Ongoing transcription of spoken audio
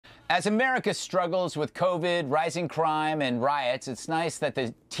As America struggles with COVID, rising crime, and riots, it's nice that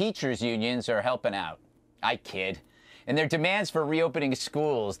the teachers' unions are helping out. I kid. In their demands for reopening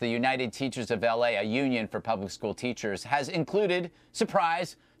schools, the United Teachers of LA, a union for public school teachers, has included,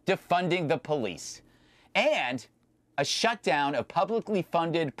 surprise, defunding the police and a shutdown of publicly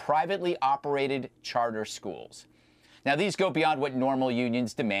funded, privately operated charter schools. Now, these go beyond what normal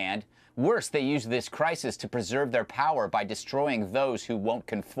unions demand. Worse, they use this crisis to preserve their power by destroying those who won't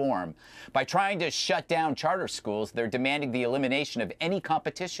conform. By trying to shut down charter schools, they're demanding the elimination of any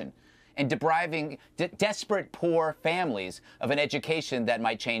competition and depriving desperate poor families of an education that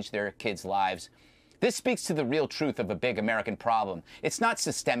might change their kids' lives. This speaks to the real truth of a big American problem. It's not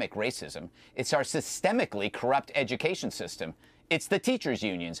systemic racism. It's our systemically corrupt education system. It's the teachers'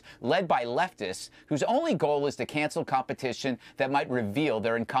 unions, led by leftists, whose only goal is to cancel competition that might reveal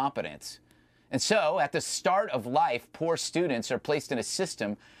their incompetence. And so, at the start of life, poor students are placed in a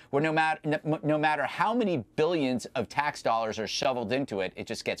system where no matter how many billions of tax dollars are shoveled into it, it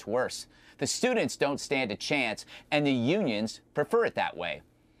just gets worse. The students don't stand a chance, and the unions prefer it that way.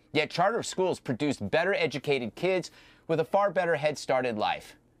 Yet charter schools produce better educated kids with a far better head start in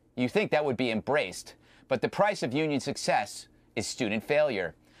life. You think that would be embraced, but the price of union success is student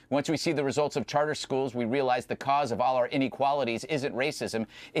failure. Once we see the results of charter schools, we realize the cause of all our inequalities isn't racism.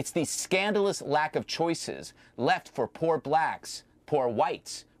 It's the scandalous lack of choices left for poor blacks, poor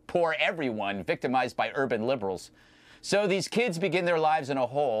whites, poor everyone victimized by urban liberals. So these kids begin their lives in a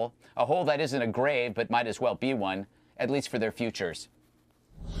hole that isn't a grave but might as well be one, at least for their futures.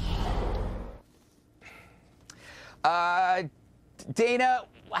 Dana,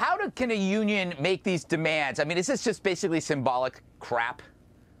 can a union make these demands? I mean, is this just basically symbolic crap?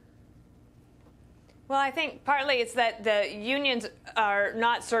 Well, I think partly it's that the unions are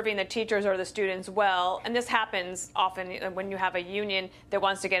not serving the teachers or the students well, and this happens often when you have a union that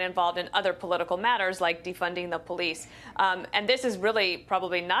wants to get involved in other political matters like defunding the police. And this is really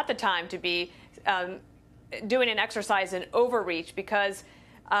probably not the time to be doing an exercise in overreach, because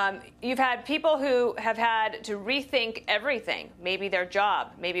you've had people who have had to rethink everything, maybe their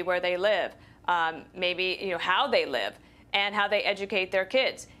job, maybe where they live, maybe how they live and how they educate their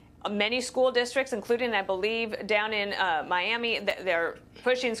kids. Many school districts, including, I believe, down in Miami, they're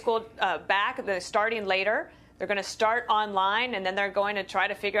pushing school back. They're starting later. They're going to start online, and then they're going to try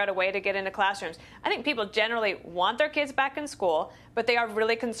to figure out a way to get into classrooms. I think people generally want their kids back in school, but they are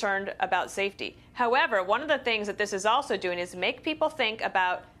really concerned about safety. However, one of the things that this is also doing is make people think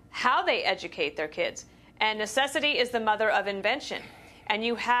about how they educate their kids. And necessity is the mother of invention. And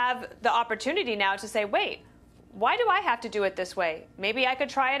you have the opportunity now to say, wait, why do I have to do it this way? Maybe I could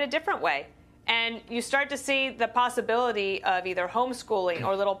try it a different way. And you start to see the possibility of either homeschooling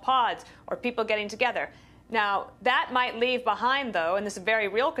or little pods or people getting together. Now, that might leave behind, though, and this is a very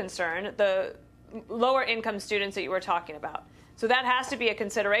real concern, the lower income students that you were talking about. So that has to be a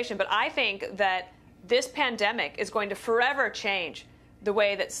consideration. But I think that this pandemic is going to forever change the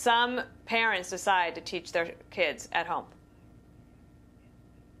way that some parents decide to teach their kids at home.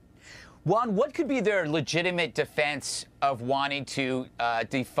 Juan, what could be their legitimate defense of wanting to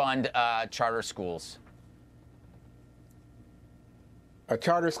defund charter schools?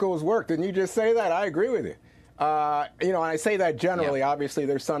 Charter schools work. Didn't you just say that? I agree with you. And I say that generally. Yeah. Obviously,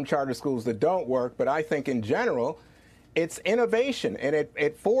 there's some charter schools that don't work, but I think in general, it's innovation, and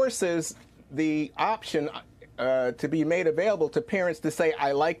it forces the option to be made available to parents to say,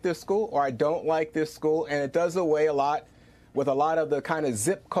 I like this school or I don't like this school, and it does away a lot with a lot of the kind of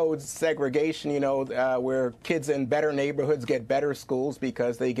zip code segregation, where kids in better neighborhoods get better schools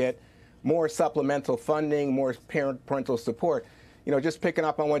because they get more supplemental funding, more parental support. Just picking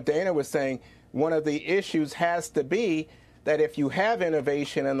up on what Dana was saying, one of the issues has to be that if you have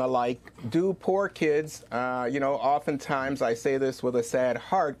innovation and the like, do poor kids, oftentimes, I say this with a sad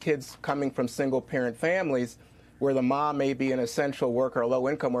heart, kids coming from single-parent families where the mom may be an essential worker, a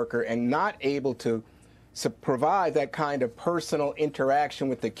low-income worker, and not able to provide that kind of personal interaction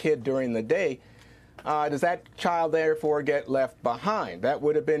with the kid during the day, does that child therefore get left behind? That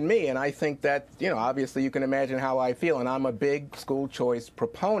would have been me, and I think that, obviously you can imagine how I feel, and I'm a big school choice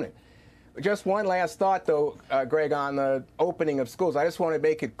proponent. Just one last thought, though, Greg, on the opening of schools. I just want to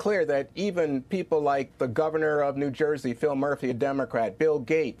make it clear that even people like the governor of New Jersey, Phil Murphy, a Democrat, Bill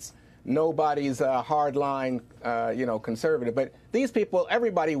Gates, nobody's a hardline, conservative. But these people,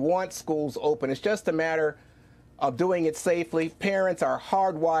 everybody wants schools open. It's just a matter of doing it safely. Parents are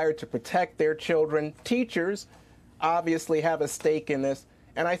hardwired to protect their children. Teachers obviously have a stake in this.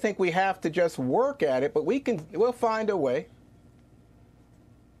 And I think we have to just work at it, but we'll find a way.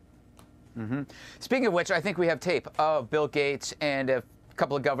 Mm-hmm. Speaking of which, I think we have tape of Bill Gates and a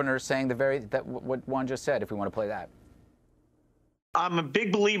couple of governors saying what Juan just said, if we want to play that. I'm a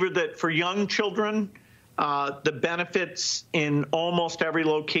big believer that for young children, the benefits in almost every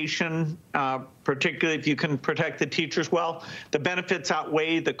location, particularly if you can protect the teachers well, the benefits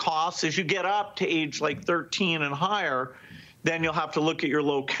outweigh the costs. As you get up to age like 13 and higher, then you'll have to look at your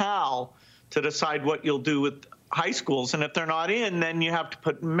locale to decide what you'll do with high schools. And if they're not in, then you have to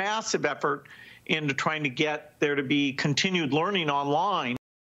put massive effort into trying to get there to be continued learning online.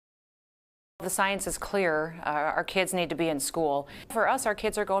 The science is clear. Our kids need to be in school. For us, our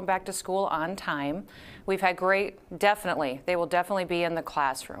kids are going back to school on time. We've had they will definitely be in the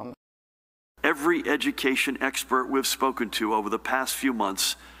classroom. Every education expert we've spoken to over the past few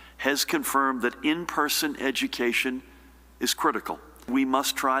months has confirmed that in-person education is critical. We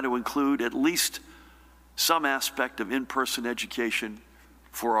must try to include at least some aspect of in-person education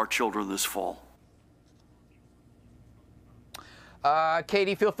for our children this fall.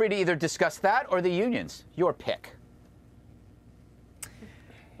 Katie, feel free to either discuss that or the unions. Your pick.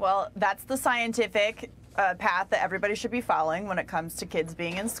 Well, that's the scientific path that everybody should be following when it comes to kids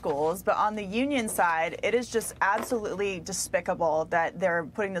being in schools. But on the union side, it is just absolutely despicable that they're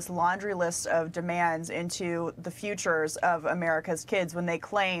putting this laundry list of demands into the futures of America's kids when they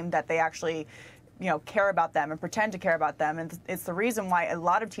claim that they actually care about them and pretend to care about them. And it's the reason why a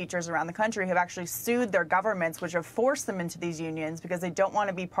lot of teachers around the country have actually sued their governments, which have forced them into these unions because they don't want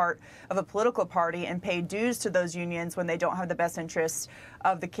to be part of a political party and pay dues to those unions when they don't have the best interests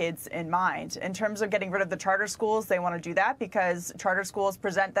of the kids in mind. In terms of getting rid of the charter schools, they want to do that because charter schools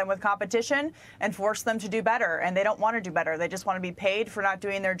present them with competition and force them to do better. And they don't want to do better. They just want to be paid for not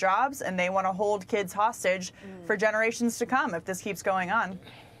doing their jobs, and they want to hold kids hostage for generations to come if this keeps going on.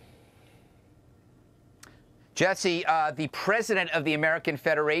 Jesse, the president of the American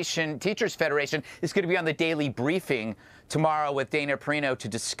Teachers Federation is going to be on the Daily Briefing tomorrow with Dana Perino to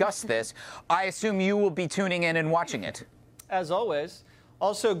discuss this. I assume you will be tuning in and watching it. As always.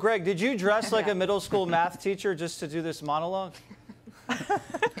 Also, Greg, did you dress like a middle school math teacher just to do this monologue?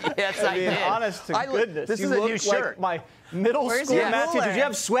 Yes, I mean, did. Honest to goodness. This you is a look new shirt. Like my middle school math teacher. Did you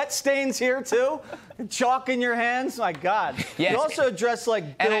have sweat stains here, too? Chalk in your hands? My God. Yes. You also dress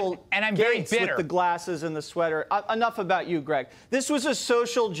like Bill I'm Gates very bitter with the glasses and the sweater. Enough about you, Greg. This was a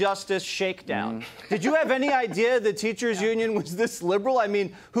social justice shakedown. Did you have any idea the teachers union was this liberal? I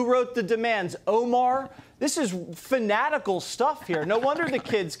mean, who wrote the demands? Omar? This is fanatical stuff here. No wonder the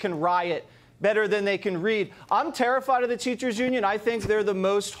kids can riot better than they can read. I'm terrified of the teachers union. I think they're the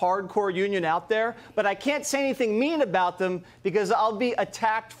most hardcore union out there, but I can't say anything mean about them because I'll be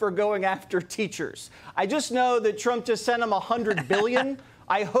attacked for going after teachers. I just know that Trump just sent them $100 billion.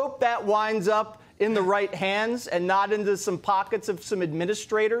 I hope that winds up in the right hands and not into some pockets of some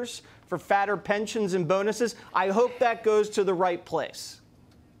administrators for fatter pensions and bonuses. I hope that goes to the right place.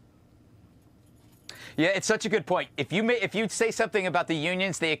 Yeah, it's such a good point. If you say something about the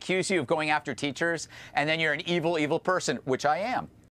unions, they accuse you of going after teachers, and then you're an evil, evil person, which I am.